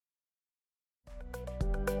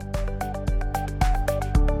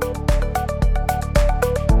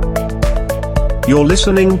You're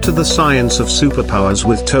listening to The Science of Superpowers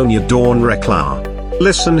with Tonya Dawn Recla.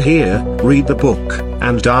 Listen here, read the book,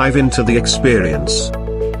 and dive into the experience.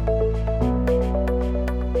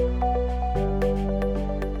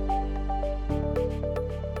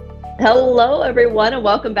 Hello, everyone, and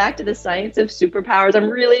welcome back to The Science of Superpowers. I'm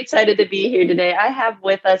really excited to be here today. I have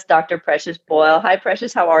with us Dr. Precious Boyle. Hi,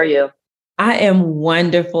 Precious. How are you? I am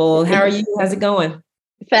wonderful. How are you? How's it going?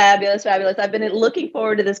 Fabulous, fabulous. I've been looking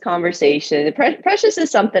forward to this conversation. Precious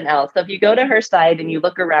is something else. So if you go to her site and you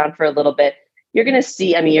look around for a little bit, you're going to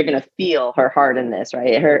see, you're going to feel her heart in this,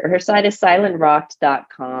 right? Her site is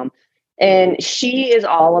silentrocked.com. And she is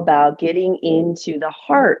all about getting into the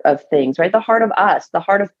heart of things, right? The heart of us, the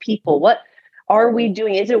heart of people. What are we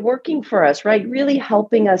doing? Is it working for us, right? Really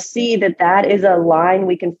helping us see that that is a line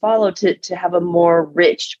we can follow to have a more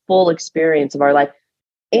rich, full experience of our life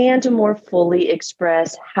and to more fully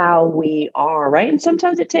express how we are, right? And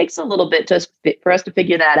sometimes it takes a little bit for us to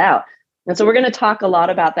figure that out. And so we're going to talk a lot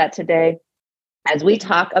about that today as we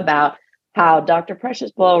talk about how Dr.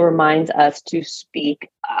 Precious Boyle reminds us to speak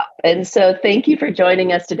up. And so thank you for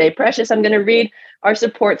joining us today, Precious. I'm going to read our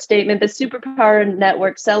support statement. The Superpower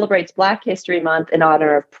Network celebrates Black History Month in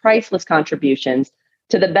honor of priceless contributions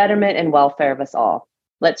to the betterment and welfare of us all.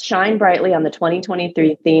 Let's shine brightly on the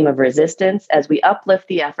 2023 theme of resistance as we uplift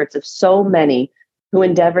the efforts of so many who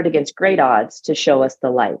endeavored against great odds to show us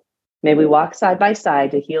the light. May we walk side by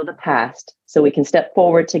side to heal the past so we can step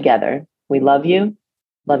forward together. We love you,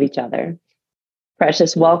 love each other.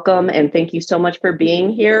 Precious, welcome, and thank you so much for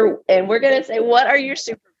being here. And we're going to say, what are your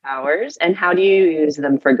superpowers and how do you use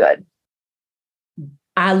them for good?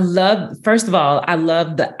 First of all, I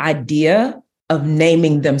love the idea of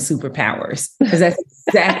naming them superpowers, because that's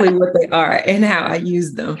exactly what they are and how I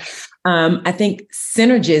use them. I think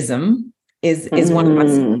synergism is one of my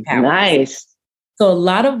superpowers. Nice. So a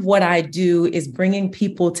lot of what I do is bringing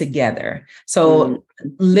people together. So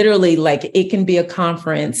literally, like, it can be a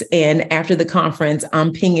conference, and after the conference,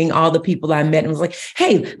 I'm pinging all the people I met and was like,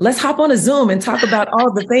 hey, let's hop on a Zoom and talk about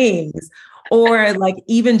all the things. Or like,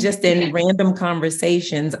 even just in random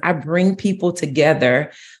conversations, I bring people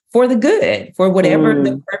together for the good, for whatever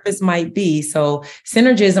the purpose might be. So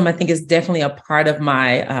synergism, I think, is definitely a part of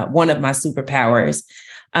my, one of my superpowers.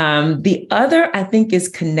 The other, I think, is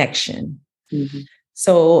connection.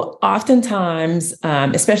 So oftentimes,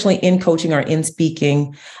 especially in coaching or in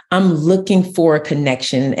speaking, I'm looking for a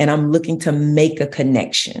connection and I'm looking to make a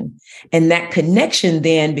connection. And that connection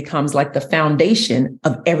then becomes like the foundation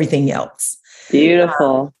of everything else.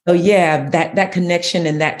 Beautiful. So yeah, that connection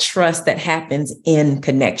and that trust that happens in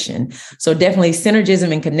connection. So definitely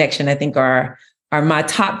synergism and connection, I think, are my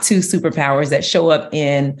top two superpowers that show up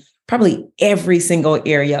in probably every single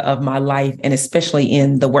area of my life, and especially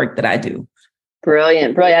in the work that I do.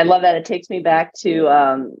 Brilliant. I love that. It takes me back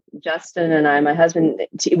to Justin and I, my husband,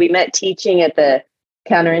 we met teaching at the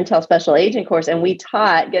Counter Intel Special Agent course, and we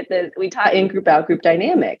taught in-group, out-group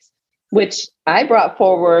dynamics, which I brought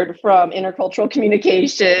forward from intercultural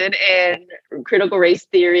communication and critical race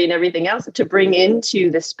theory and everything else to bring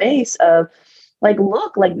into the space of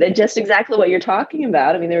just exactly what you're talking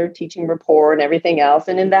about. I mean, they were teaching rapport and everything else.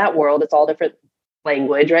 And in that world, it's all different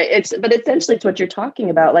language, right? But essentially it's what you're talking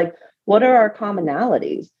about. Like, what are our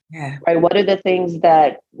commonalities? Yeah. Right. What are the things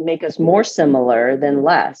that make us more similar than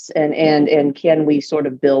less? And can we sort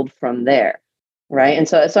of build from there? Right. And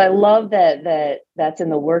so I love that's in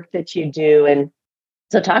the work that you do. And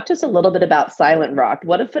so talk to us a little bit about Silent Rock.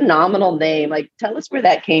 What a phenomenal name. Like, tell us where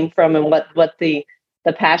that came from and what the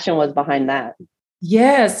passion was behind that.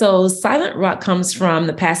 Yeah, so Silent Rock comes from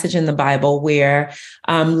the passage in the Bible where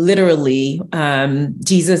literally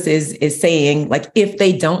Jesus is saying, like, if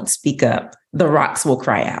they don't speak up, the rocks will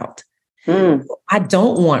cry out. I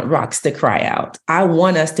don't want rocks to cry out. I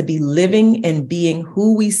want us to be living and being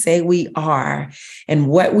who we say we are and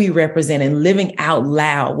what we represent and living out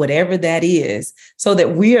loud, whatever that is, so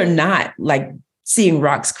that we are not like seeing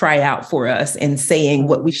rocks cry out for us and saying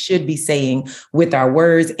what we should be saying with our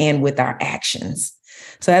words and with our actions.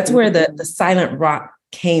 So that's where the Silent Rock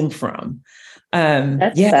came from.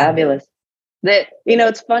 That's fabulous.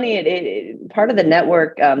 It's funny. Part of the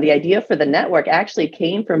network, the idea for the network actually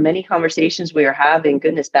came from many conversations we were having.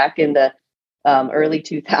 Goodness, back in the early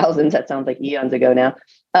 2000s. That sounds like eons ago now.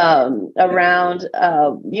 Around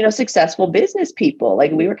successful business people.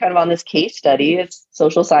 Like, we were kind of on this case study as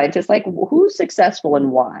social scientists, like, who's successful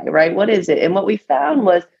and why, right? What is it? And what we found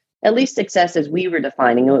was, at least success as we were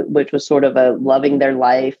defining it, which was sort of a loving their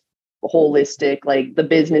life, holistic, like the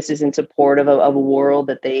business is in support of a world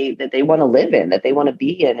that they want to live in, that they want to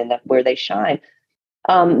be in, and that where they shine.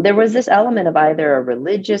 There was this element of either a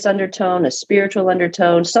religious undertone, a spiritual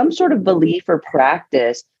undertone, some sort of belief or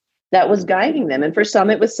practice that was guiding them. And for some,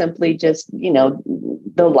 it was simply just,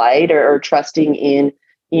 the light, or trusting in,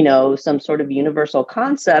 some sort of universal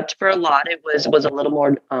concept. For a lot, it was a little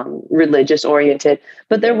more religious oriented,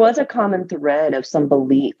 but there was a common thread of some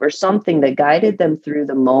belief or something that guided them through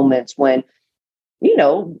the moments when,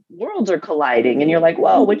 worlds are colliding and you're like,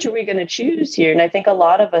 well, which are we going to choose here? And I think a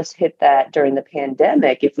lot of us hit that during the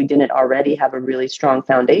pandemic. If we didn't already have a really strong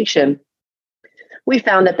foundation, we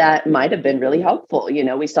found that might have been really helpful.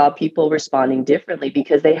 We saw people responding differently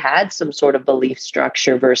because they had some sort of belief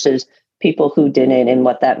structure versus people who didn't, and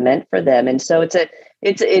what that meant for them. And so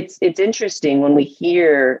it's interesting when we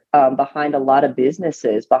hear behind a lot of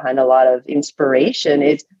businesses, behind a lot of inspiration,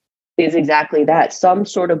 is exactly that, some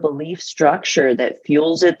sort of belief structure that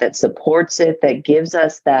fuels it, that supports it, that gives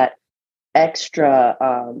us that extra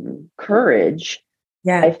courage.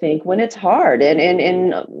 Yeah. I think when it's hard, and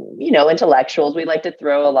intellectuals, we like to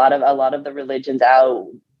throw a lot of the religions out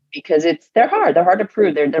because they're hard to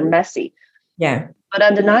prove. They're messy. Yeah. But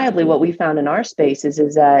undeniably, what we found in our spaces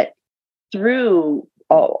is that through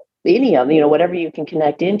any of whatever you can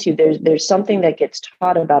connect into, there's something that gets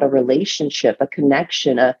taught about a relationship, a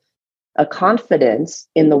connection, a confidence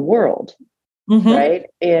in the world. Mm-hmm. Right.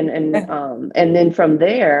 And then from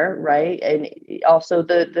there, right. And also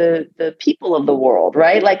the people of the world,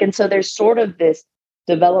 right. And so there's sort of this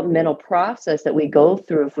developmental process that we go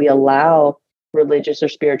through if we allow religious or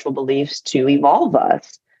spiritual beliefs to evolve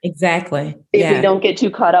us. Exactly. If we don't get too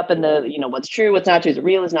caught up in the, what's true, what's not true, is it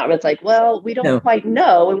real, is not real. It's like, well, we don't quite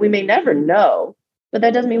know, and we may never know, but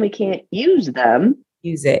that doesn't mean we can't use them.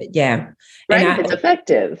 Use it. Yeah. Right. If it's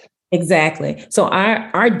effective. Exactly. So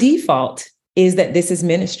our default is that this is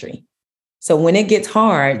ministry. So when it gets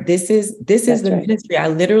hard, this is the ministry. I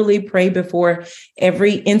literally pray before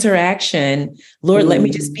every interaction, Lord, let me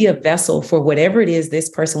just be a vessel for whatever it is this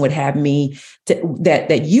person would have me to,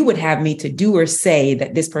 that you would have me to do or say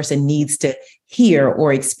that this person needs to hear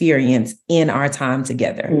or experience in our time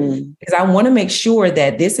together. Because I want to make sure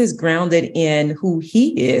that this is grounded in who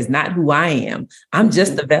he is, not who I am. I'm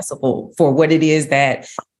just the vessel for what it is that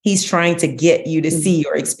he's trying to get you to see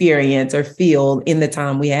or experience or feel in the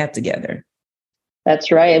time we have together.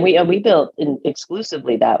 That's right. And we built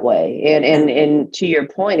exclusively that way. And to your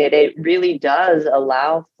point, it really does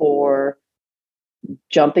allow for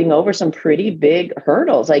jumping over some pretty big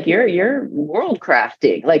hurdles. Like you're world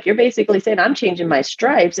crafting. Like you're basically saying, I'm changing my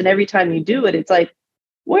stripes. And every time you do it, it's like,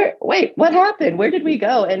 wait, what happened? Where did we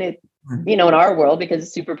go? And it, in our world,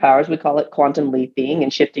 because of superpowers, we call it quantum leaping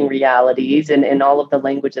and shifting realities and all of the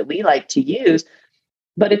language that we like to use.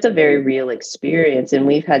 But it's a very real experience. And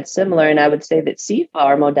we've had similar, and I would say that CFA,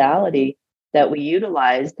 our modality that we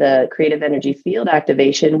utilize, the creative energy field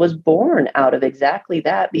activation, was born out of exactly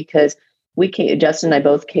that, because Justin and I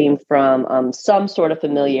both came from some sort of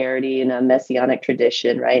familiarity in a messianic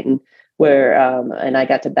tradition, right? And and I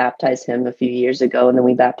got to baptize him a few years ago, and then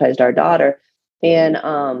we baptized our daughter. And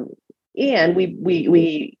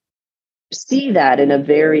we see that in a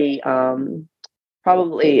very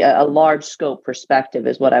probably a large scope perspective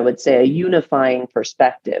is what I would say, a unifying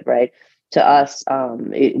perspective, right? To us,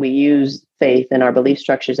 we use faith and our belief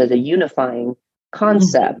structures as a unifying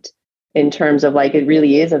concept in terms of it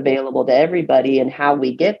really is available to everybody, and how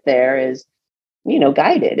we get there is,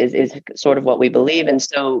 guided is sort of what we believe. And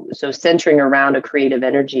so centering around a creative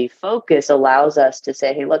energy focus allows us to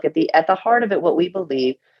say, hey, look, at the heart of it, what we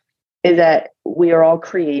believe is that we are all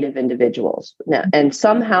creative individuals. Now, and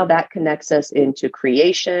somehow that connects us into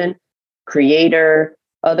creation, creator,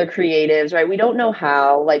 other creatives, right? We don't know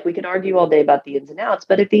how, we could argue all day about the ins and outs,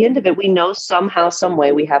 but at the end of it, we know somehow, some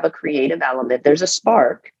way we have a creative element. There's a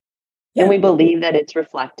spark, and we believe that it's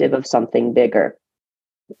reflective of something bigger.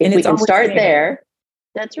 If we can start there,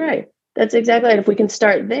 that's right. That's exactly right. If we can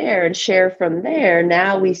start there and share from there,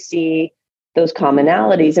 now we see those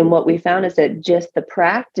commonalities. And what we found is that just the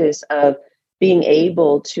practice of being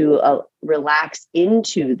able to relax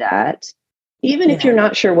into that, even if you're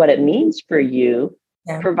not sure what it means for you,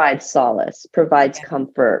 provides solace, provides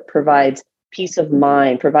comfort, provides peace of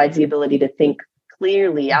mind, provides the ability to think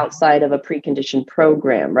clearly outside of a preconditioned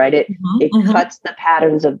program, right? It cuts the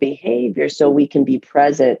patterns of behavior so we can be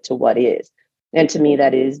present to what is. And to me,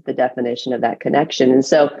 that is the definition of that connection. And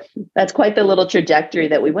so that's quite the little trajectory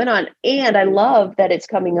that we went on. And I love that it's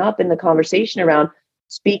coming up in the conversation around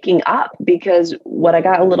speaking up, because what I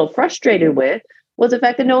got a little frustrated with was the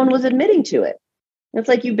fact that no one was admitting to it. It's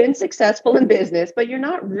like, you've been successful in business, but you're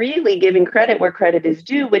not really giving credit where credit is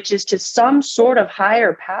due, which is to some sort of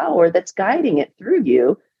higher power that's guiding it through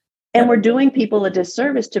you. And we're doing people a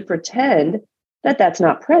disservice to pretend that that's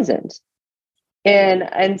not present.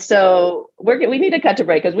 And so we need to cut to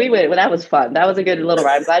break because that was fun. That was a good little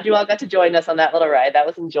ride. I'm glad you all got to join us on that little ride. That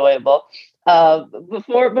was enjoyable.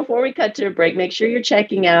 Before we cut to a break, make sure you're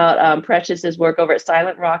checking out Precious's work over at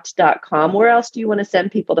silentrocks.com. Where else do you want to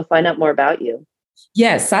send people to find out more about you?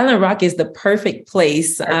 Yes, Silent Rock is the perfect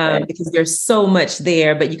place because there's so much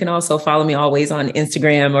there, but you can also follow me always on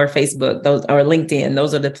Instagram or Facebook, or LinkedIn.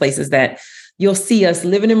 Those are the places that you'll see us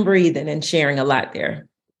living and breathing and sharing a lot there.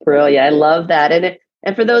 Brilliant. I love that.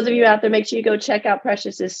 And for those of you out there, make sure you go check out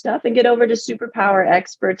Precious's stuff and get over to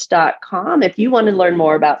superpowerexperts.com if you want to learn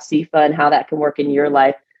more about SIFA and how that can work in your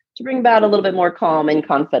life to bring about a little bit more calm and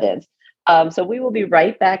confidence. So we will be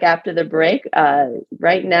right back after the break.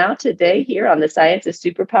 Right now, today, here on the Science of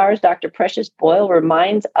Superpowers, Dr. Precious Boyle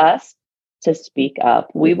reminds us to speak up.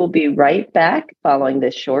 We will be right back following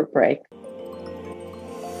this short break.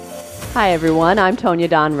 Hi, everyone. I'm Tonya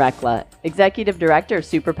Dawn Recla, Executive Director of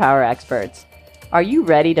Superpower Experts. Are you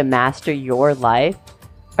ready to master your life?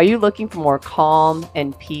 Are you looking for more calm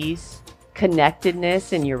and peace,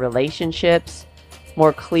 connectedness in your relationships,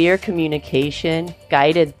 more clear communication,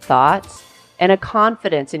 guided thoughts, and a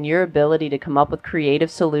confidence in your ability to come up with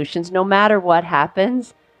creative solutions no matter what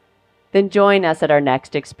happens? Then join us at our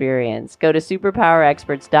next experience. Go to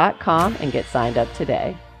superpowerexperts.com and get signed up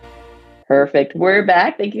today. Perfect. We're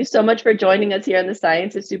back. Thank you so much for joining us here on the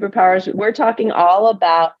Science of Superpowers. We're talking all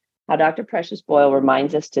about how Dr. Precious Boyle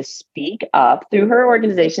reminds us to speak up through her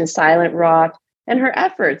organization, Silent Rock, and her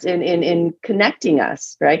efforts in connecting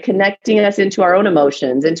us, right? Connecting us into our own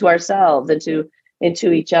emotions, into ourselves,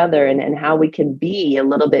 into each other, and how we can be a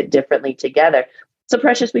little bit differently together. So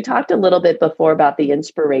Precious, we talked a little bit before about the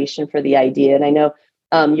inspiration for the idea. And I know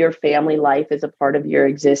your family life is a part of your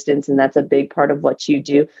existence, and that's a big part of what you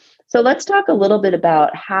do. So let's talk a little bit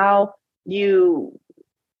about how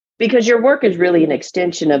because your work is really an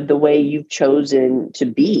extension of the way you've chosen to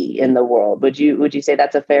be in the world. Would you say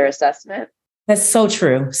that's a fair assessment? That's so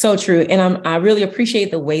true. So true. And I really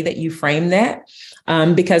appreciate the way that you frame that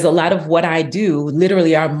because a lot of what I do,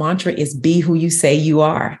 literally our mantra is be who you say you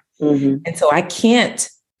are. Mm-hmm. And so I can't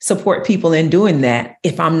support people in doing that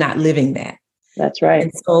if I'm not living that. That's right.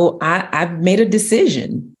 And so I've made a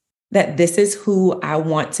decision that this is who I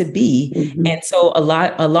want to be. Mm-hmm. And so a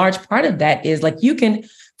large part of that is like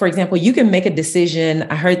for example, you can make a decision.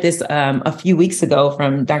 I heard this a few weeks ago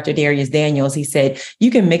from Dr. Darius Daniels. He said, you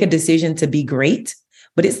can make a decision to be great,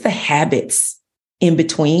 but it's the habits in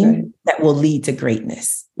between that will lead to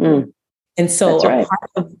greatness. Mm. And so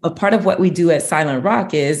a part of what we do at Silent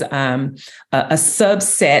Rock is a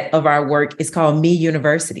subset of our work is called Me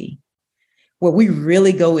University, where we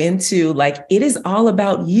really go into it is all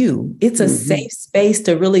about you. It's a safe space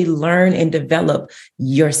to really learn and develop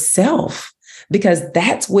yourself, because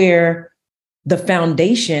that's where the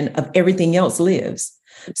foundation of everything else lives.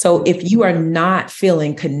 So if you are not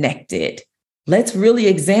feeling connected, let's really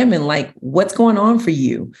examine what's going on for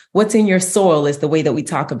you. What's in your soil is the way that we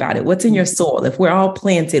talk about it. What's in your soil? If we're all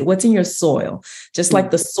planted, what's in your soil? Just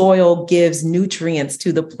like the soil gives nutrients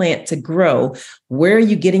to the plant to grow, where are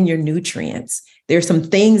you getting your nutrients? There's some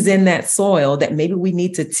things in that soil that maybe we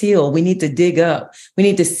need to till, we need to dig up. We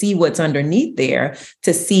need to see what's underneath there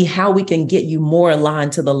to see how we can get you more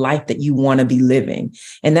aligned to the life that you want to be living.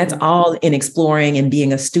 And that's all in exploring and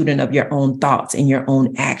being a student of your own thoughts and your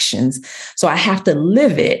own actions. So I have to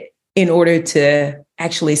live it in order to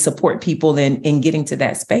actually support people in getting to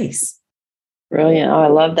that space. Brilliant. Oh, I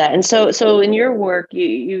love that. And so in your work,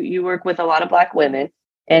 you work with a lot of Black women,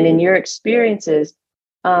 and in your experiences,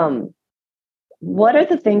 what are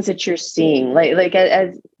the things that you're seeing?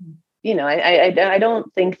 As you know, I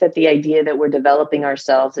don't think that the idea that we're developing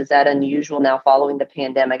ourselves is that unusual now following the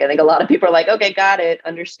pandemic. I think a lot of people are like, okay, got it,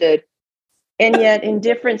 understood. And yet in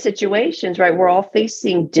different situations, right, we're all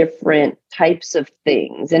facing different types of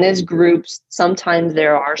things. And as groups, sometimes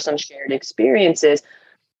there are some shared experiences.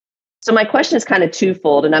 So my question is kind of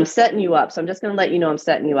twofold, and I'm setting you up. So I'm just going to let you know I'm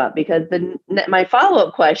setting you up, because my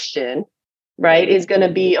follow-up question, right, is going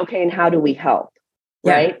to be, okay, and how do we help,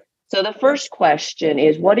 right? So the first question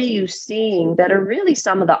is, what are you seeing that are really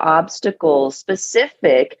some of the obstacles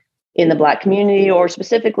specific in the Black community, or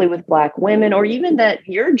specifically with Black women, or even that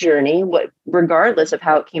your journey, regardless of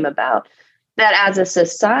how it came about, that as a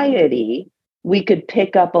society, we could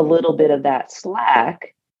pick up a little bit of that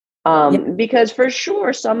slack? Because for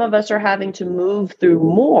sure, some of us are having to move through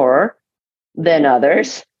more than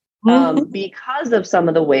others because of some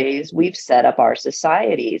of the ways we've set up our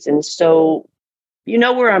societies. And so, you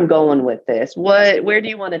know where I'm going with this. Where do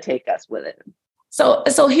you want to take us with it?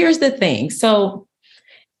 So here's the thing. So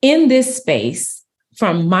in this space,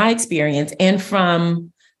 from my experience and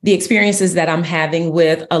from the experiences that I'm having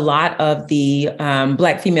with a lot of the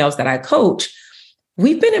Black females that I coach,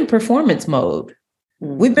 we've been in performance mode.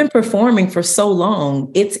 We've been performing for so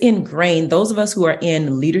long. It's ingrained. Those of us who are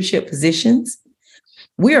in leadership positions,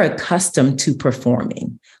 we're accustomed to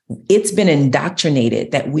performing. It's been indoctrinated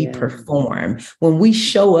that we perform. When we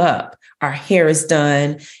show up, our hair is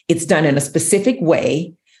done. It's done in a specific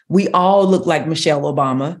way. We all look like Michelle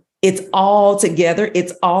Obama. It's all together.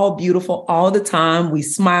 It's all beautiful all the time. We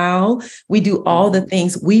smile. We do all the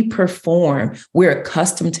things. We perform. We're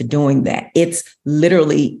accustomed to doing that. It's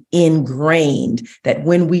literally ingrained that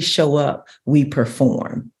when we show up, we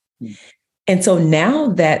perform. And so now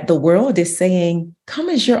that the world is saying, come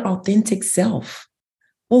as your authentic self.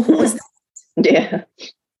 Well, who is that? Yeah.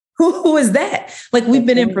 Who is that? Like, we've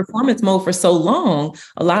been in performance mode for so long.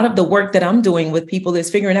 A lot of the work that I'm doing with people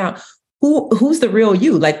is figuring out who's the real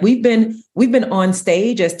you. Like, we've been on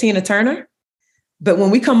stage as Tina Turner, but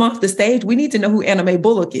when we come off the stage, we need to know who Anna Mae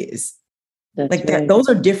Bullock is. Those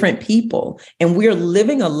are different people. And we're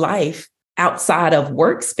living a life outside of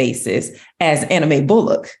workspaces as Anna Mae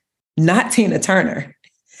Bullock, not Tina Turner.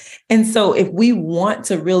 And so if we want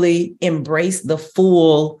to really embrace the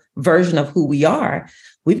full version of who we are,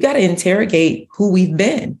 we've got to interrogate who we've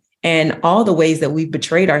been and all the ways that we've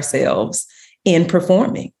betrayed ourselves in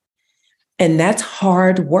performing. And that's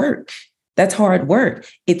hard work. That's hard work.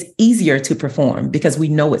 It's easier to perform because we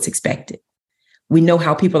know what's expected. We know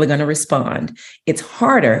how people are going to respond. It's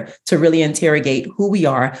harder to really interrogate who we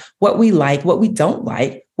are, what we like, what we don't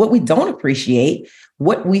like, what we don't appreciate,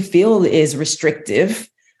 what we feel is restrictive,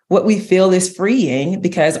 what we feel is freeing,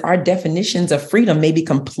 because our definitions of freedom may be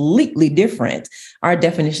completely different. Our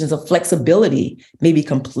definitions of flexibility may be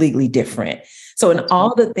completely different. So in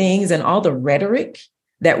all the things and all the rhetoric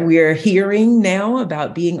that we're hearing now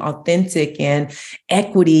about being authentic and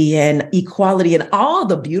equity and equality and all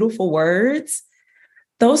the beautiful words,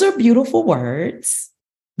 those are beautiful words.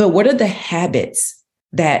 But what are the habits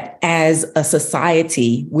that as a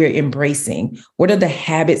society we're embracing? What are the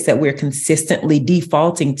habits that we're consistently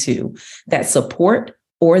defaulting to that support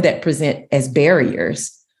or that present as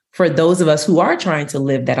barriers for those of us who are trying to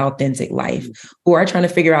live that authentic life, who are trying to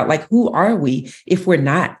figure out, like, who are we if we're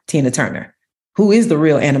not Tina Turner? Who is the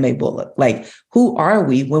real Anna Mae Bullock? Like, who are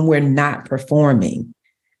we when we're not performing?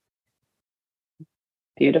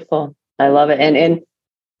 Beautiful. I love it.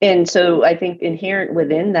 And so I think inherent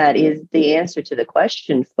within that is the answer to the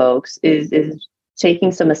question, folks, is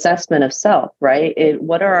taking some assessment of self, right?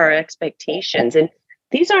 What are our expectations? And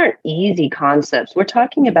these aren't easy concepts. We're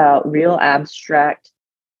talking about real abstract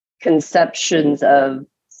conceptions of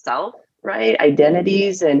self, right?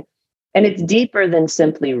 Identities. And it's deeper than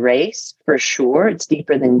simply race, for sure. It's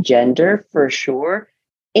deeper than gender, for sure.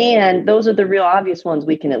 And those are the real obvious ones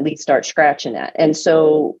we can at least start scratching at. And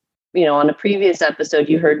so, on a previous episode,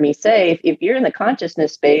 you heard me say, if you're in the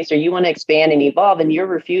consciousness space or you want to expand and evolve and you're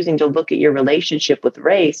refusing to look at your relationship with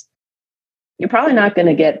race, you're probably not going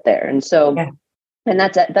to get there. And so, and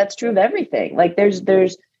that's true of everything. Like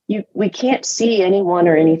we can't see anyone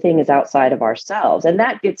or anything as outside of ourselves. And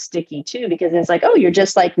that gets sticky too, because it's like, oh, you're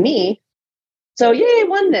just like me. So yay,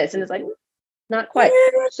 oneness. And it's like, not quite.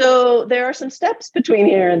 So there are some steps between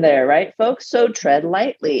here and there, right, folks? So tread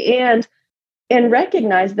lightly and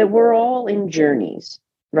recognize that we're all in journeys,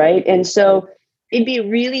 right? And so it'd be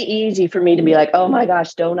really easy for me to be like, oh my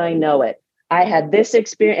gosh, don't I know it? I had this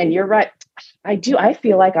experience, and you're right. I do. I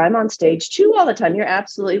feel like I'm on stage too all the time. You're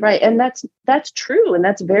absolutely right. And that's true. And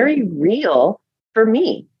that's very real for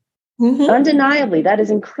me. Mm-hmm. Undeniably, that is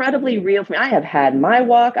incredibly real for me. I have had my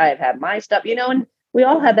walk. I have had my stuff, and we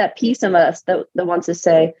all have that piece of us that wants to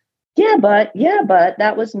say, yeah, but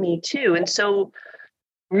that was me too. And so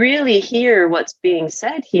really here, what's being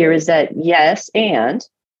said here is that yes, and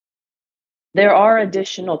there are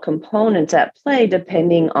additional components at play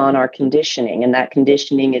depending on our conditioning. And that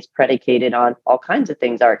conditioning is predicated on all kinds of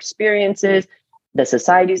things, our experiences, the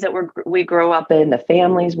societies that we grow up in, the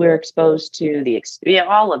families we're exposed to,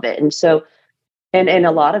 all of it. And so, and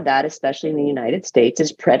a lot of that, especially in the United States,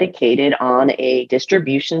 is predicated on a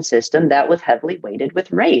distribution system that was heavily weighted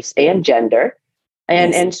with race and gender.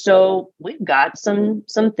 And so we've got some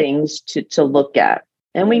things to look at,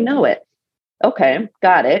 and we know it. Okay,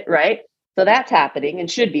 got it, right? So that's happening and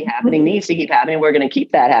should be happening, needs to keep happening. We're going to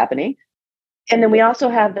keep that happening. And then we also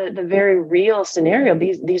have the very real scenario.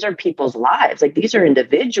 These are people's lives. Like, these are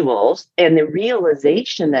individuals, and the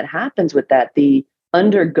realization that happens with that, the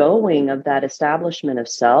undergoing of that establishment of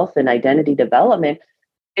self and identity development,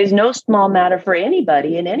 is no small matter for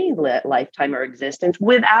anybody in any lifetime or existence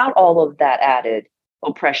without all of that added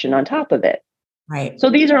oppression on top of it. Right. So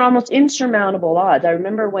these are almost insurmountable odds. I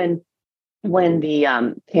remember when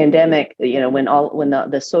the pandemic, when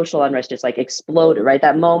the social unrest just like exploded, right?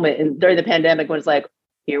 That moment during the pandemic when it's like,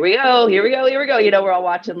 here we go. We're all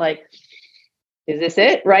watching like, is this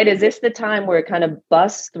it? Right? Is this the time where it kind of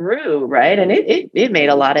busts through? Right? And it made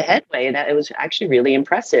a lot of headway, and it was actually really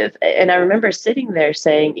impressive. And I remember sitting there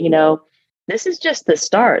saying, this is just the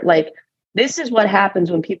start. Like, this is what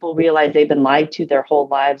happens when people realize they've been lied to their whole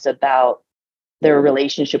lives about their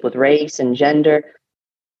relationship with race and gender.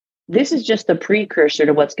 This is just the precursor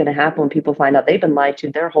to what's going to happen when people find out they've been lied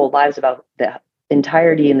to their whole lives about the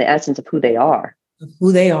entirety and the essence of who they are.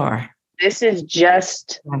 This is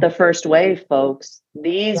just the first wave, folks.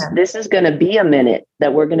 This is going to be a minute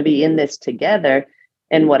that we're going to be in this together.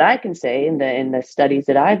 And what I can say in the studies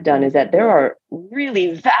that I've done is that there are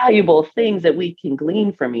really valuable things that we can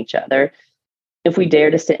glean from each other if we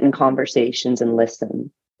dare to sit in conversations and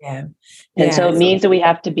listen. Yeah. And so it means that we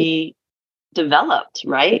have to be developed,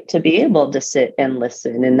 right, to be able to sit and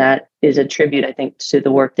listen. And that is a tribute, I think, to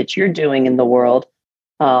the work that you're doing in the world.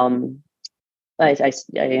 I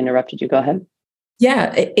interrupted you. Go ahead.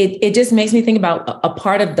 Yeah, it just makes me think about a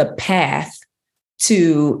part of the path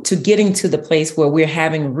to getting to the place where we're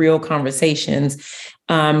having real conversations.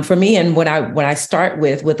 For me, and what I start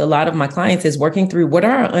with a lot of my clients is working through what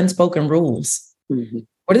are our unspoken rules. Mm-hmm.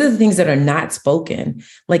 What are the things that are not spoken?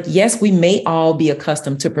 Like, yes, we may all be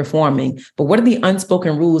accustomed to performing, but what are the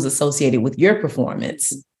unspoken rules associated with your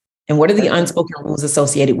performance? And what are the unspoken rules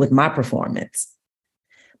associated with my performance?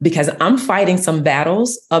 Because I'm fighting some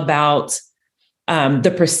battles about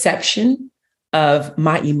the perception of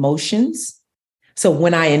my emotions. So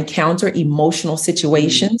when I encounter emotional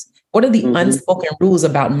situations, what are the unspoken rules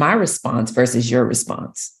about my response versus your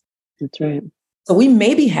response? That's right. So we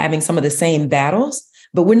may be having some of the same battles,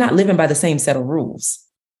 but we're not living by the same set of rules.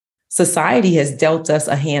 Society has dealt us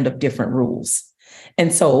a hand of different rules.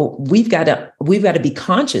 And so we've got to be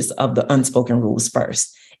conscious of the unspoken rules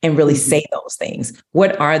first and really say those things.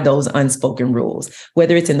 What are those unspoken rules?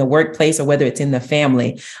 Whether it's in the workplace or whether it's in the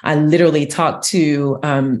family. I literally talk to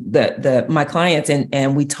my clients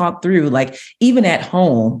and we talk through, like, even at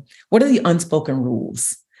home, what are the unspoken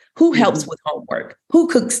rules? Who helps with homework? Who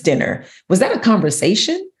cooks dinner? Was that a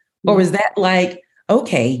conversation? Or was that like,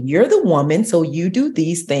 okay, you're the woman, so you do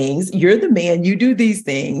these things. You're the man, you do these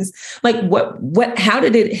things. Like, how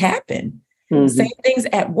did it happen? Same things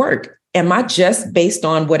at work. Am I just based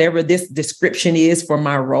on whatever this description is for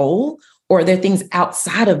my role? Or are there things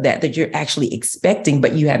outside of that you're actually expecting,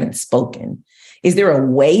 but you haven't spoken? Is there a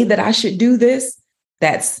way that I should do this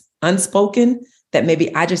that's unspoken that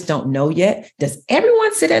maybe I just don't know yet? Does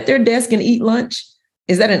everyone sit at their desk and eat lunch?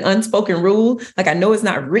 Is that an unspoken rule? Like, I know it's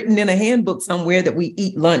not written in a handbook somewhere that we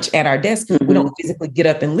eat lunch at our desk. We don't physically get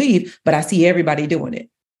up and leave, but I see everybody doing it.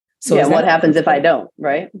 So yeah, what happens if I don't,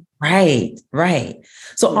 right? Right.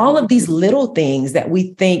 So all of these little things that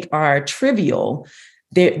we think are trivial,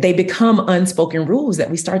 they become unspoken rules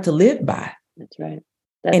that we start to live by. That's right.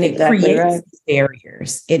 And it creates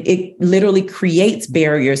barriers. It literally creates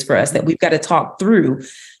barriers for us that we've got to talk through.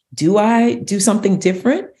 Do I do something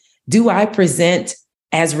different? Do I present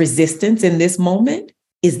as resistance in this moment?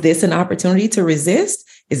 Is this an opportunity to resist?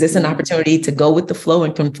 Is this an opportunity to go with the flow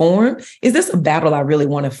and conform? Is this a battle I really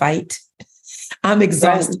want to fight? I'm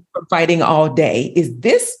exhausted from fighting all day. Is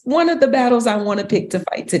this one of the battles I want to pick to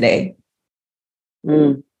fight today?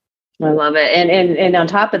 I love it. And on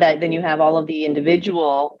top of that, then you have all of the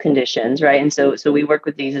individual conditions, right? And so we work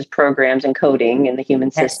with these as programs and coding in the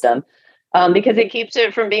human system. Because it keeps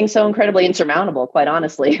it from being so incredibly insurmountable, quite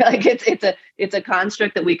honestly. Like, it's a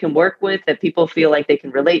construct that we can work with, that people feel like they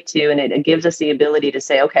can relate to. And it gives us the ability to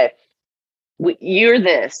say, okay, you're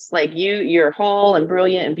this, like you're whole and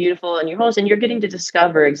brilliant and beautiful and you're whole, and you're getting to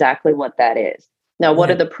discover exactly what that is. Now, what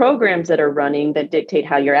are the programs that are running that dictate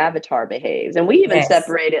how your avatar behaves? And we even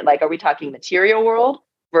separate it, like, are we talking material world,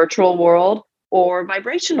 virtual world, or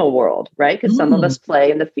vibrational world, right? Because some of us play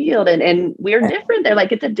in the field and we're different. They're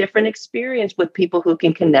like, it's a different experience with people who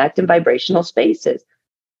can connect in vibrational spaces.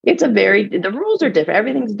 The rules are different.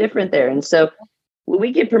 Everything's different there. And so when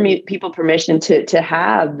we give people permission to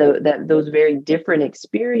have those very different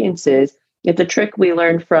experiences, it's a trick we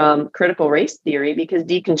learned from critical race theory, because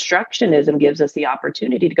deconstructionism gives us the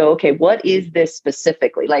opportunity to go, okay, what is this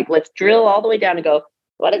specifically? Like, let's drill all the way down and go,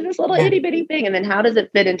 what is this little itty bitty thing? And then how does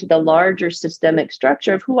it fit into the larger systemic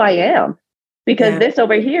structure of who I am? Because this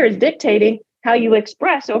over here is dictating how you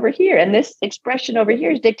express over here. And this expression over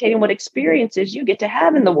here is dictating what experiences you get to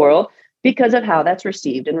have in the world because of how that's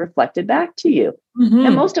received and reflected back to you.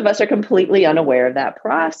 And most of us are completely unaware of that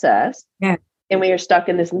process. and we are stuck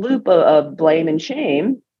in this loop of blame and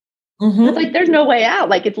shame. It's like, there's no way out.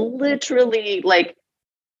 Like, it's literally like,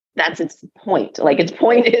 that's its point. Like, its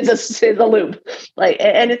point is a loop. Like,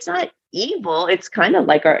 and it's not evil. It's kind of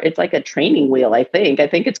like it's like a training wheel. I think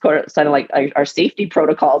it's kind of like our safety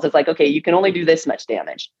protocols. It's like, okay, you can only do this much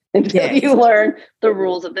damage until you learn the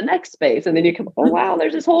rules of the next space. And then you come, oh, wow,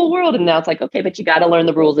 there's this whole world. And now it's like, okay, but you got to learn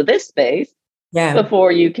the rules of this space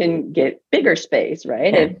before you can get bigger space.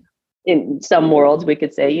 Right. And in some worlds, we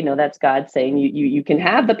could say, that's God saying you can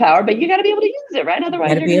have the power, but you got to be able to use it, right?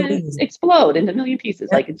 Otherwise, you're going to explode into a million pieces.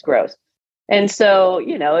 Like, it's gross. And so,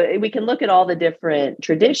 we can look at all the different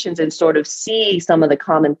traditions and sort of see some of the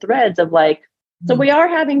common threads of like, so we are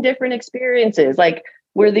having different experiences. Like,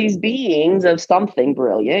 we're these beings of something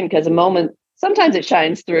brilliant, because a moment, sometimes it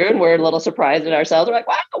shines through and we're a little surprised at ourselves. We're like,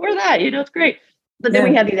 wow, we're that, it's great. But then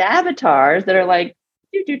we have these avatars that are like,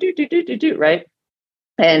 do, right?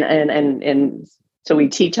 And so we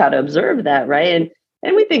teach how to observe that, right?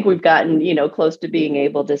 And we think we've gotten, close to being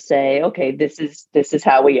able to say, okay, this is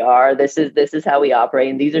how we are. This is how we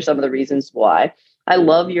operate. And these are some of the reasons why. I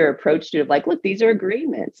love your approach to it. Like, look, these are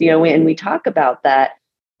agreements, and we talk about that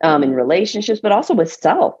in relationships, but also with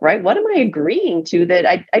self, right? What am I agreeing to that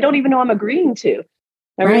I don't even know I'm agreeing to?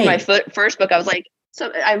 I remember my first book, I was like,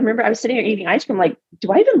 so I remember I was sitting here eating ice cream. Like,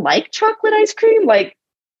 do I even like chocolate ice cream? Like,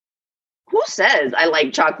 who says I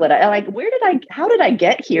like chocolate? I like, how did I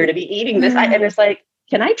get here to be eating this? And it's like,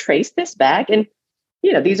 can I trace this back? And,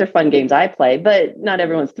 these are fun games I play, but not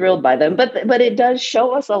everyone's thrilled by them. But it does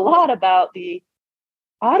show us a lot about the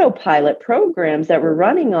autopilot programs that we're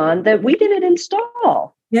running on that we didn't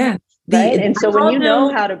install. Yeah. Right. And so when you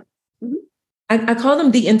know how to, I call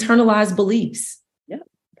them the internalized beliefs. Yeah.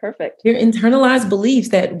 Perfect. They're internalized beliefs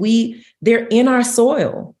that they're in our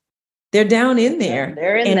soil. They're down in there.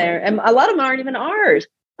 They're in there. And a lot of them aren't even ours.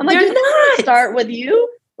 I'm like, did this start with you?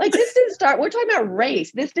 Like, this didn't start. We're talking about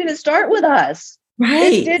race. This didn't start with us. Right.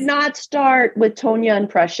 This did not start with Tonya and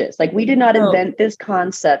Precious. Like, we did not invent this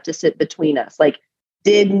concept to sit between us. Like,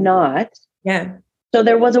 did not. Yeah. So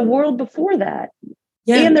there was a world before that.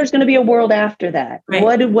 Yeah. And there's going to be a world after that. Right.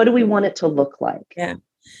 What do we want it to look like? Yeah.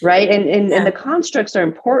 Right. And the constructs are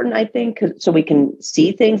important, I think, so we can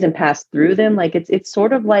see things and pass through them. Like, it's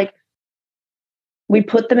sort of like, we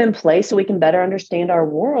put them in place so we can better understand our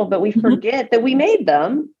world, but we forget that we made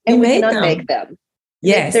them and we can unmake them.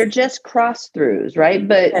 Yes. They're just cross throughs, right?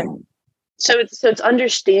 But so it's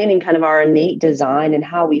understanding kind of our innate design and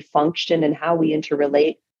how we function and how we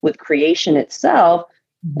interrelate with creation itself.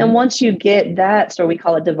 And once you get that, so we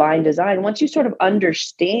call it divine design, once you sort of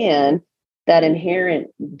understand that inherent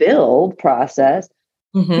build process,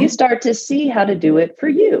 you start to see how to do it for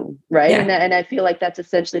you, right? Yeah. And I feel like that's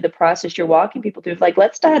essentially the process you're walking people through. Like,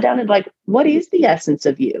 let's dive down and like, what is the essence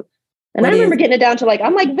of you? And I remember getting it down to like,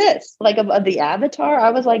 I'm like this, like of the avatar, I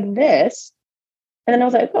was like this. And then I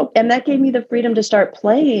was like, oh, and that gave me the freedom to start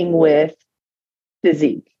playing with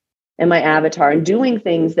physique and my avatar and doing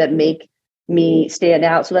things that make me stand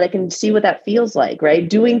out so that I can see what that feels like, right?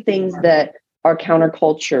 Doing things that are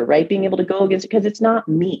counterculture, right? Being able to go against it because it's not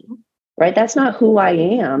me. Right? That's not who I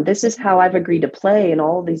am. This is how I've agreed to play in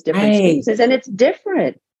all of these different spaces. And it's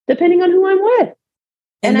different depending on who I'm with.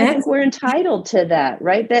 And I think we're entitled to that,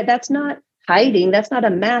 right? That's not hiding. That's not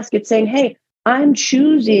a mask. It's saying, hey, I'm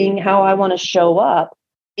choosing how I want to show up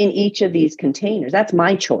in each of these containers. That's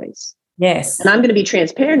my choice. Yes. And I'm going to be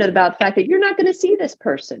transparent about the fact that you're not going to see this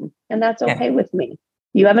person. And that's okay with me.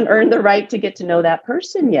 You haven't earned the right to get to know that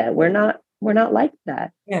person yet. We're not like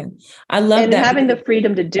that. Yeah. I love that. And having the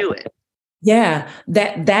freedom to do it. Yeah,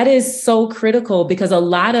 that is so critical because a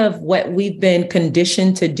lot of what we've been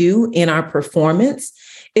conditioned to do in our performance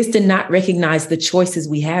is to not recognize the choices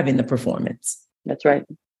we have in the performance. That's right.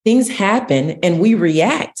 Things happen and we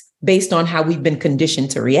react based on how we've been conditioned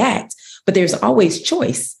to react, but there's always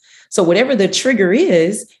choice. So whatever the trigger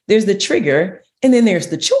is, there's the trigger and then there's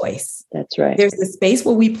the choice. That's right. There's the space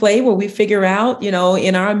where we play, where we figure out, in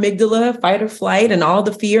our amygdala, fight or flight and all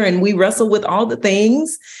the fear, and we wrestle with all the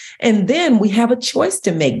things. And then we have a choice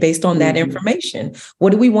to make based on that information. What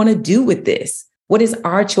do we want to do with this? What is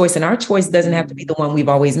our choice? And our choice doesn't have to be the one we've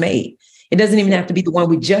always made. It doesn't even have to be the one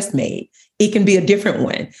we just made. It can be a different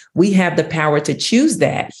one. We have the power to choose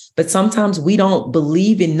that. But sometimes we don't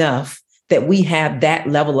believe enough that we have that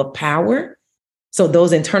level of power. So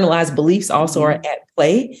those internalized beliefs also are at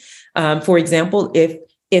play. For example,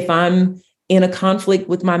 if I'm in a conflict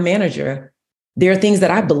with my manager, there are things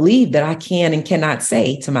that I believe that I can and cannot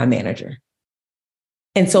say to my manager.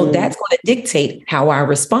 And so that's going to dictate how I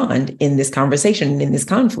respond in this conversation, in this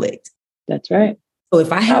conflict. That's right. So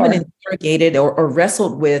if I haven't Power. interrogated or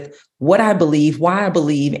wrestled with what I believe, why I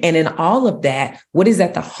believe, and in all of that, what is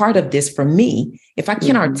at the heart of this for me? If I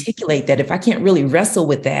can't articulate that, if I can't really wrestle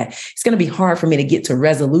with that, it's going to be hard for me to get to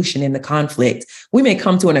resolution in the conflict. We may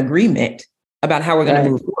come to an agreement about how we're going to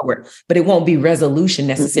move forward, but it won't be resolution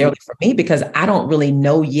necessarily for me because I don't really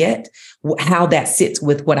know yet how that sits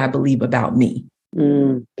with what I believe about me.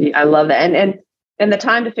 I love that. And the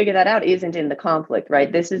time to figure that out isn't in the conflict,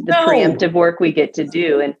 right? This is the preemptive work we get to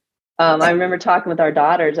do. And I remember talking with our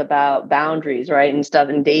daughters about boundaries, right? And stuff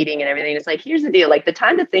and dating and everything. It's like, here's the deal. Like the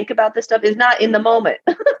time to think about this stuff is not in the moment.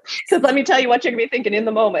 Because let me tell you what you're going to be thinking in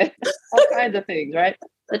the moment. All kinds of things, right?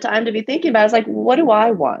 The time to be thinking about is like, what do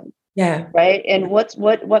I want? Yeah. Right. And what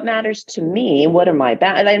matters to me? What are my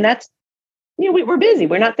boundaries? And that's, we're busy.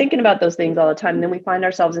 We're not thinking about those things all the time. And then we find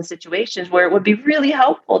ourselves in situations where it would be really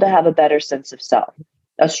helpful to have a better sense of self,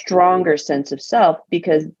 a stronger sense of self,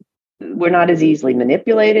 because we're not as easily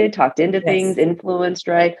manipulated, talked into things, influenced,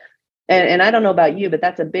 right? And I don't know about you, but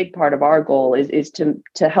that's a big part of our goal is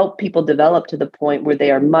to help people develop to the point where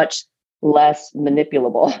they are much less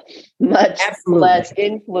manipulable, much less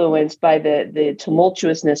influenced by the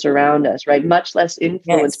tumultuousness around us, right? Much less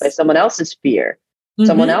influenced by someone else's fear.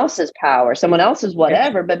 Someone else's power, someone else's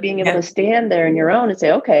whatever, but being able to stand there in your own and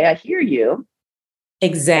say, okay, I hear you.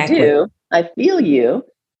 Exactly. I do. I feel you.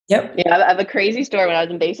 Yep. Yeah, I have a crazy story. When I was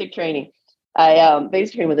in basic training,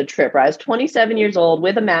 basic training was a trip where I was 27 years old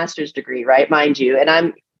with a master's degree, right? Mind you.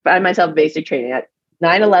 And I myself basic training.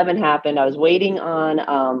 9/11 happened. I was waiting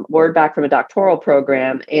on word back from a doctoral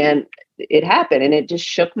program, and it happened, and it just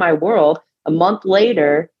shook my world. A month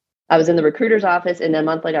later, I was in the recruiter's office, and then a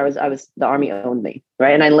month later, I was the Army owned me,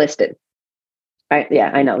 right? And I enlisted. Right?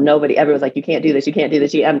 Yeah, I know. Everyone's like, you can't do this. You can't do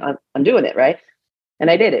this. I'm doing it, right? And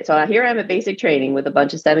I did it. So here I am at basic training with a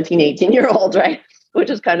bunch of 17, 18-year-olds, right? Which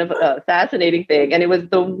is kind of a fascinating thing. And it was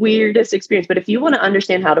the weirdest experience. But if you want to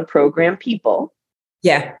understand how to program people,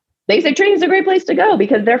 basic training is a great place to go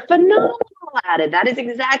because they're phenomenal at it. That is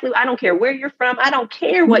exactly, I don't care where you're from. I don't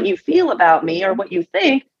care what you feel about me or what you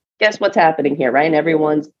think. Guess what's happening here, right? And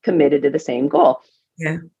everyone's committed to the same goal.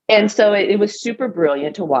 Yeah. And so it was super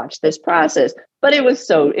brilliant to watch this process, but it was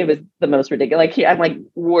the most ridiculous. Like I'm like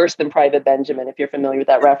worse than Private Benjamin, if you're familiar with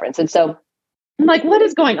that reference. And so I'm like, what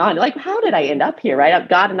is going on? Like, how did I end up here? Right.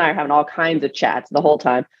 God and I are having all kinds of chats the whole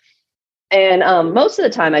time. And most of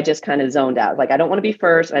the time I just kind of zoned out. Like, I don't want to be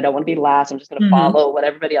first and I don't want to be last. I'm just going to follow what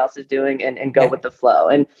everybody else is doing and go with the flow.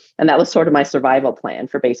 And that was sort of my survival plan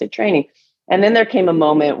for basic training. And then there came a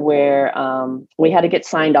moment where we had to get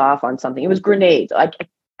signed off on something. It was grenades. I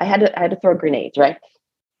had to throw grenades, right?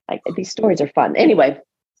 Like these stories are fun. Anyway,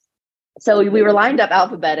 so we were lined up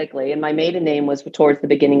alphabetically, and my maiden name was towards the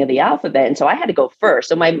beginning of the alphabet, and so I had to go first.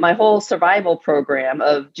 So my whole survival program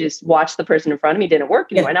of just watch the person in front of me didn't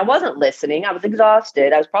work anymore, and I wasn't listening. I was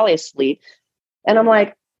exhausted. I was probably asleep, and I'm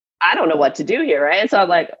like, I don't know what to do here, right? And so I'm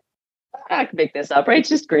like, I can pick this up, right? It's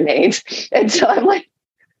just grenades, and so I'm like.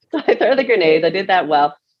 So I throw the grenades. I did that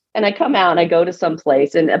well. And I come out and I go to some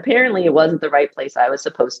place. And apparently it wasn't the right place I was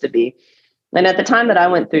supposed to be. And at the time that I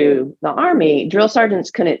went through the Army, drill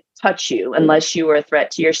sergeants couldn't touch you unless you were a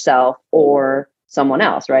threat to yourself or someone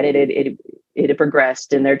else, right? It had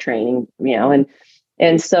progressed in their training,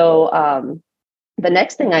 and so the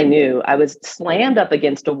next thing I knew, I was slammed up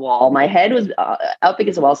against a wall. My head was up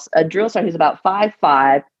against a wall. A drill sergeant who's about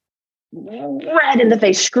 5'5", red in the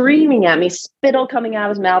face, screaming at me, spittle coming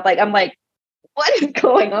out of his mouth. Like, I'm like, what is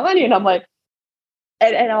going on here? And I'm like,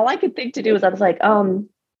 and all I could think to do was I was like,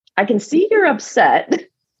 I can see you're upset.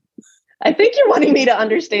 I think you're wanting me to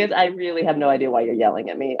understand. I really have no idea why you're yelling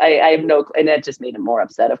at me. I have no, and that just made him more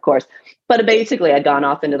upset, of course. But basically I'd gone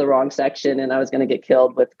off into the wrong section and I was going to get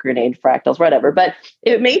killed with grenade fractals, whatever. But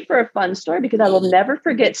it made for a fun story because I will never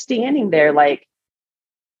forget standing there like,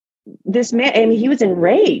 this man, and he was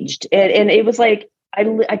enraged, and it was like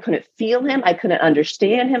I couldn't feel him, I couldn't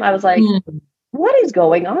understand him. I was like, what is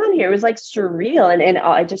going on here? It was like surreal, and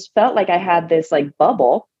I just felt like I had this like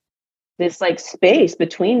bubble, this like space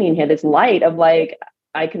between me and him, this light of like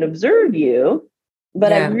I can observe you,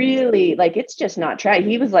 but I really like it's just not trying.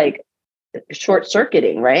 He was like short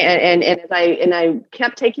circuiting, right? And I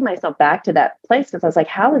kept taking myself back to that place because I was like,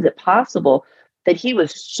 how is it possible that he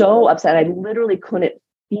was so upset? I literally couldn't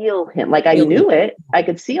feel him. Like I knew it. I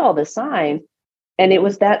could see all the signs. And it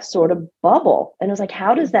was that sort of bubble. And I was like,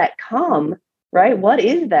 how does that come? Right? What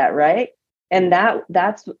is that? Right? And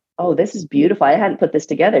that's, oh, this is beautiful. I hadn't put this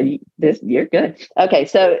together. You're good. Okay.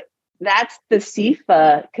 So that's the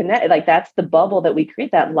SIFA connect. Like that's the bubble that we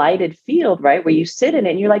create, that lighted field, right? Where you sit in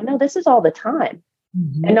it and you're like, no, this is all the time.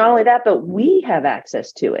 And not only that, but we have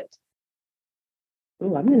access to it.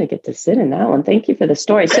 Ooh, I'm going to get to sit in that one. Thank you for the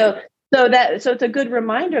story. So it's a good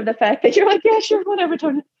reminder of the fact that you're like, yeah, sure, whatever,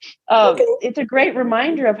 Tony. Okay. It's a great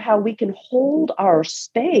reminder of how we can hold our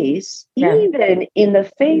space, Yeah. even in the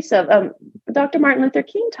face of, Dr. Martin Luther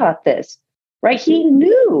King taught this, right? He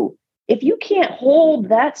knew if you can't hold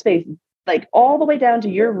that space, like all the way down to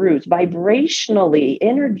your roots, vibrationally,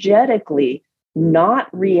 energetically, not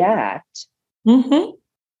react, Mm-hmm.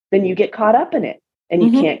 then you get caught up in it and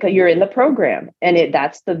you can't, you're in the program, and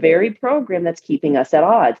that's the very program that's keeping us at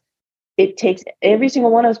odds. It takes every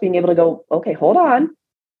single one of us being able to go, okay, hold on.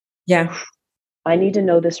 Yeah. I need to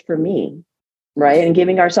know this for me. Right. And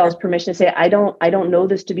giving ourselves permission to say, I don't know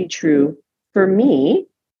this to be true for me.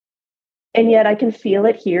 And yet I can feel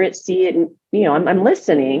it, hear it, see it. And, I'm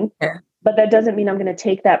listening, but that doesn't mean I'm going to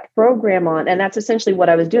take that program on. And that's essentially what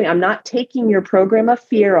I was doing. I'm not taking your program of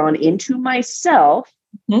fear on into myself,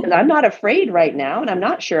 because I'm not afraid right now. And I'm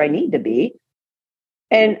not sure I need to be.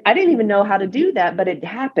 And I didn't even know how to do that, but it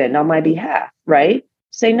happened on my behalf, right?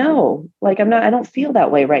 Say, no, like I don't feel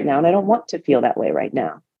that way right now. And I don't want to feel that way right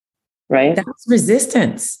now. Right. That's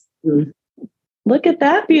resistance. Look at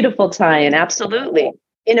that beautiful tie-in. Absolutely.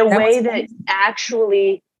 In a way that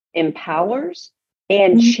actually empowers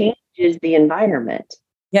and changes the environment.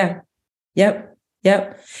 Yeah. Yep.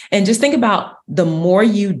 And just think about the more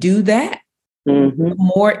you do that, the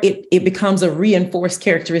more it becomes a reinforced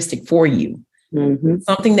characteristic for you.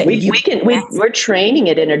 Something that we're training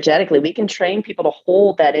it energetically. We can train people to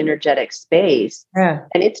hold that energetic space, and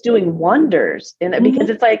it's doing wonders. And because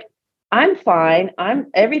it's like, I'm fine,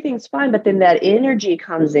 everything's fine, but then that energy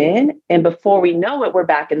comes in, and before we know it, we're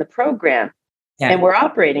back in the program, and we're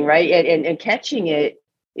operating right, and catching it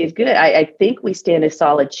is good. I think we stand a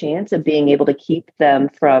solid chance of being able to keep them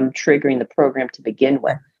from triggering the program to begin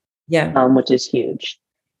with. Which is huge.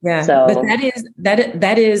 Yeah. So, but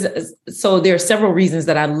that is, so there are several reasons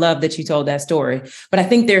that I love that you told that story, but I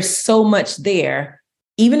think there's so much there,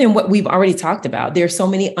 even in what we've already talked about. There's so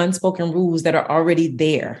many unspoken rules that are already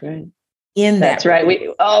there. Right. That's right. We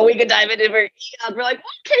could dive into it. We're like,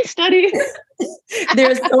 okay, study.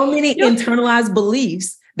 There's so many internalized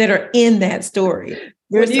beliefs that are in that story.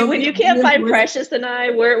 When you can't find Precious and I,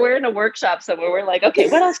 we're in a workshop somewhere. We're like, okay,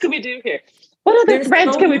 what else can we do here? What other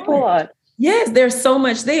threads can we pull on? Yes, there's so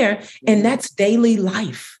much there. And that's daily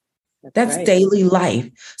life. That's right. Daily life.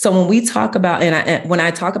 So when we talk about, when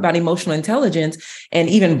I talk about emotional intelligence and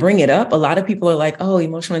even bring it up, a lot of people are like, oh,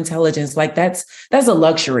 emotional intelligence, like that's a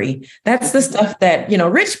luxury. That's the stuff that,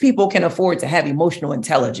 rich people can afford to have emotional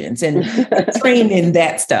intelligence and train in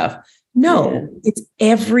that stuff. No, it's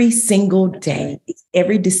every single day. It's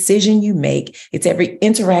every decision you make. It's every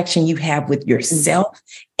interaction you have with yourself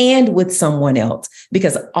and with someone else,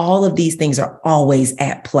 because all of these things are always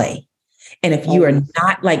at play. And if you are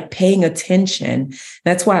not like paying attention,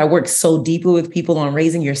 that's why I work so deeply with people on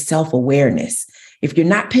raising your self-awareness. If you're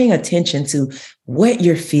not paying attention to what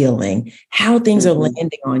you're feeling, how things are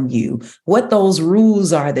landing on you, what those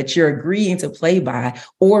rules are that you're agreeing to play by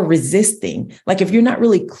or resisting, like if you're not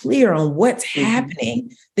really clear on what's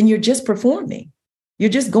happening, then you're just performing.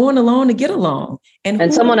 You're just going along to get along.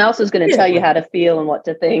 And someone else is going to tell you how to feel and what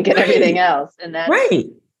to think and everything else. And that's right.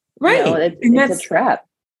 It's a trap.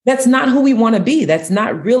 That's not who we want to be. That's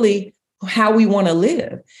not really how we want to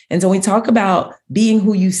live. And so when we talk about being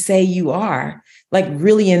who you say you are, like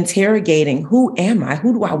really interrogating, who am I?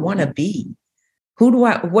 Who do I want to be?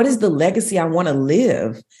 What is the legacy I want to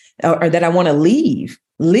live or that I want to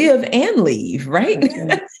live and leave,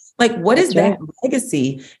 right? Like, what is that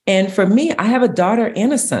legacy? And for me, I have a daughter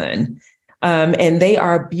and a son. And they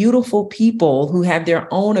are beautiful people who have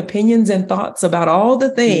their own opinions and thoughts about all the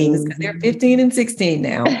things. They're 15 and 16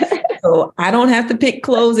 now. So I don't have to pick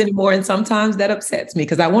clothes anymore. And sometimes that upsets me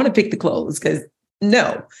because I want to pick the clothes because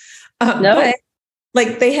no. But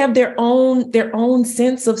like they have their own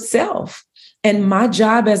sense of self. And my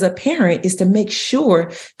job as a parent is to make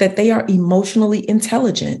sure that they are emotionally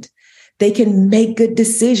intelligent. They can make good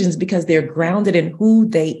decisions because they're grounded in who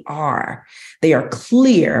they are. They are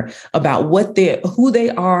clear about who they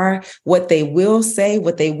are, what they will say,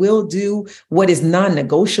 what they will do, what is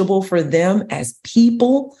non-negotiable for them as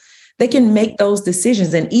people. They can make those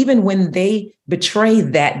decisions. And even when they betray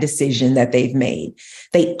that decision that they've made,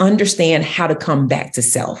 they understand how to come back to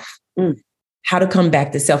self. How to come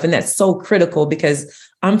back to self. And that's so critical because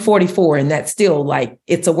I'm 44 and that's still like,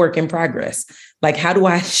 it's a work in progress. Like, how do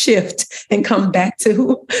I shift and come back to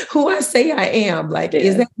who I say I am? Like,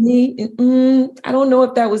 is that me? I don't know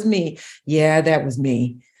if that was me. Yeah, that was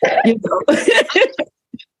me.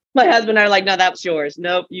 My husband and I are like, no, that was yours.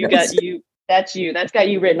 Nope. That's you. That's got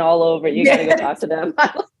you written all over. You got to go talk to them.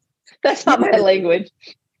 That's not my language.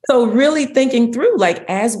 So really thinking through, like,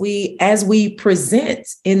 as we present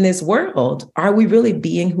in this world, are we really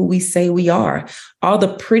being who we say we are? All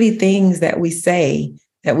the pretty things that we say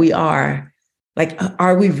that we are, like,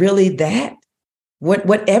 are we really that?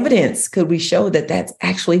 What evidence could we show that that's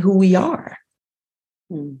actually who we are?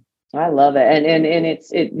 I love it.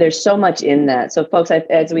 And there's so much in that. So folks,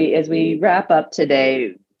 as we wrap up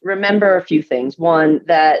today, remember a few things. One,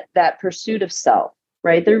 that pursuit of self,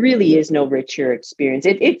 right? There really is no richer experience.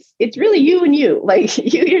 It's really you and you, like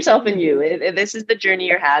you, yourself and you. This is the journey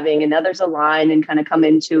you're having, and others align and kind of come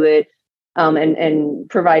into it, and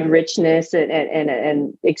provide richness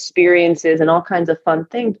and experiences and all kinds of fun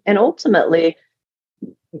things. And ultimately,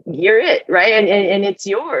 you're it, right? And it's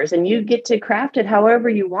yours, and you get to craft it however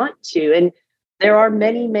you want to. And there are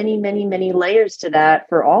many, many, many, many layers to that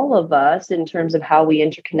for all of us in terms of how we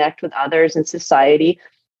interconnect with others in society.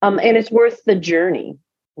 And it's worth the journey,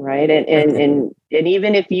 right? And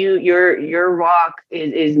even if your walk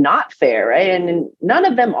is not fair, right? And none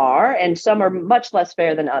of them are, and some are much less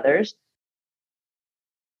fair than others.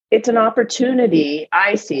 It's an opportunity.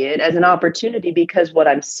 I see it as an opportunity because what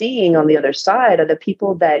I'm seeing on the other side are the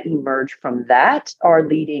people that emerge from that are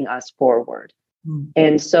leading us forward.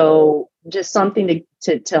 And so just something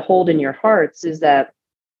to hold in your hearts is that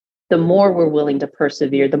the more we're willing to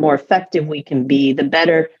persevere, the more effective we can be, the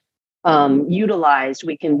better utilized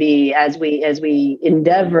we can be as we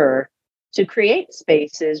endeavor to create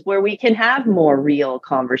spaces where we can have more real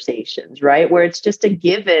conversations, right? Where it's just a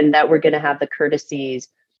given that we're going to have the courtesies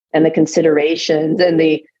and the considerations and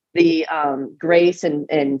the grace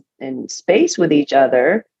and space with each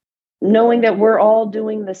other, knowing that we're all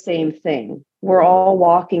doing the same thing. We're all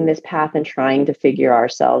walking this path and trying to figure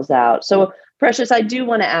ourselves out. So, Precious, I do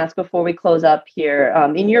want to ask before we close up here,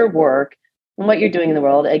 in your work and what you're doing in the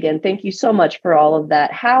world, again, thank you so much for all of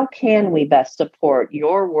that. How can we best support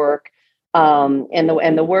your work and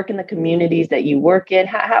the work in the communities that you work in?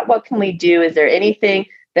 What can we do? Is there anything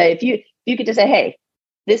that if you could just say, hey,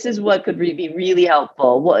 this is what could be really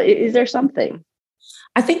helpful? Well, is there something?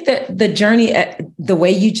 I think that the journey, the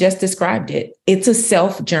way you just described it, it's a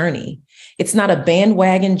self journey. It's not a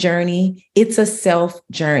bandwagon journey. It's a self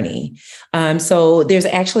journey. So there's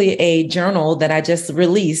actually a journal that I just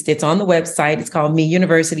released. It's on the website. It's called Me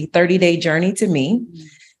University 30-Day Journey to Me.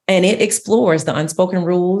 And it explores the unspoken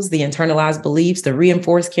rules, the internalized beliefs, the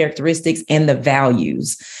reinforced characteristics, and the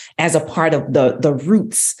values as a part of the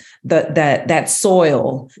roots, that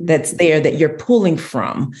soil that's there that you're pulling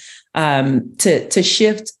from to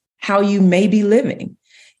shift how you may be living.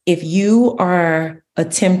 If you are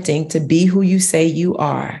attempting to be who you say you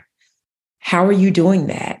are, how are you doing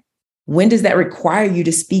that? When does that require you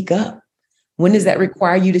to speak up? When does that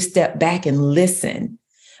require you to step back and listen?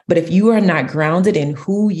 But if you are not grounded in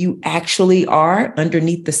who you actually are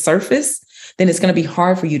underneath the surface, then it's going to be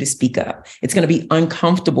hard for you to speak up. It's going to be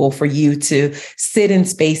uncomfortable for you to sit in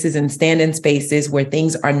spaces and stand in spaces where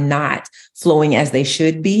things are not flowing as they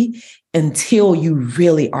should be until you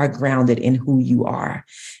really are grounded in who you are.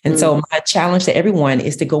 And so my challenge to everyone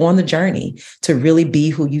is to go on the journey to really be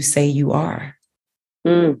who you say you are.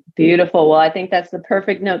 Beautiful. Well, I think that's the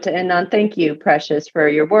perfect note to end on. Thank you, Precious, for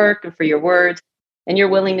your work and for your words and your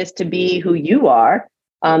willingness to be who you are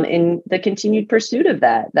in the continued pursuit of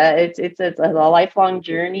that. That it's a lifelong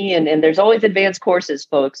journey, and there's always advanced courses,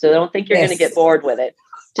 folks. So don't think you're going to get bored with it.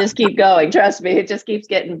 Just keep going. Trust me, it just keeps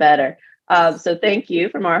getting better. So thank you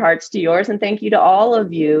from our hearts to yours. And thank you to all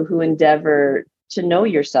of you who endeavor to know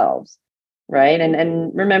yourselves, right?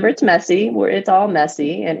 And remember, it's messy. It's all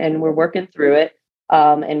messy, and we're working through it.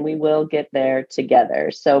 And we will get there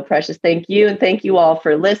together. So Precious, thank you. And thank you all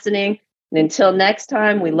for listening. And until next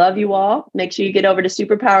time, we love you all. Make sure you get over to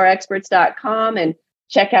superpowerexperts.com and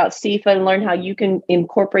check out SIFA and learn how you can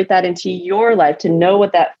incorporate that into your life, to know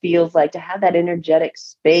what that feels like, to have that energetic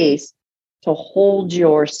space to hold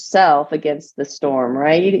yourself against the storm,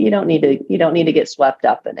 right? You don't need to get swept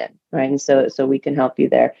up in it, right? And so we can help you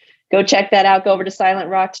there. Go check that out. Go over to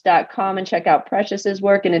silentrocks.com and check out Precious's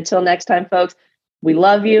work. And until next time, folks, we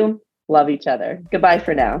love you, love each other. Goodbye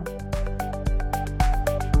for now.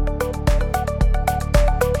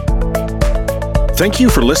 Thank you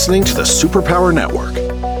for listening to the Superpower Network.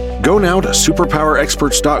 Go now to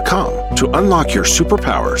superpowerexperts.com to unlock your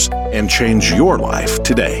superpowers and change your life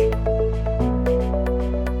today.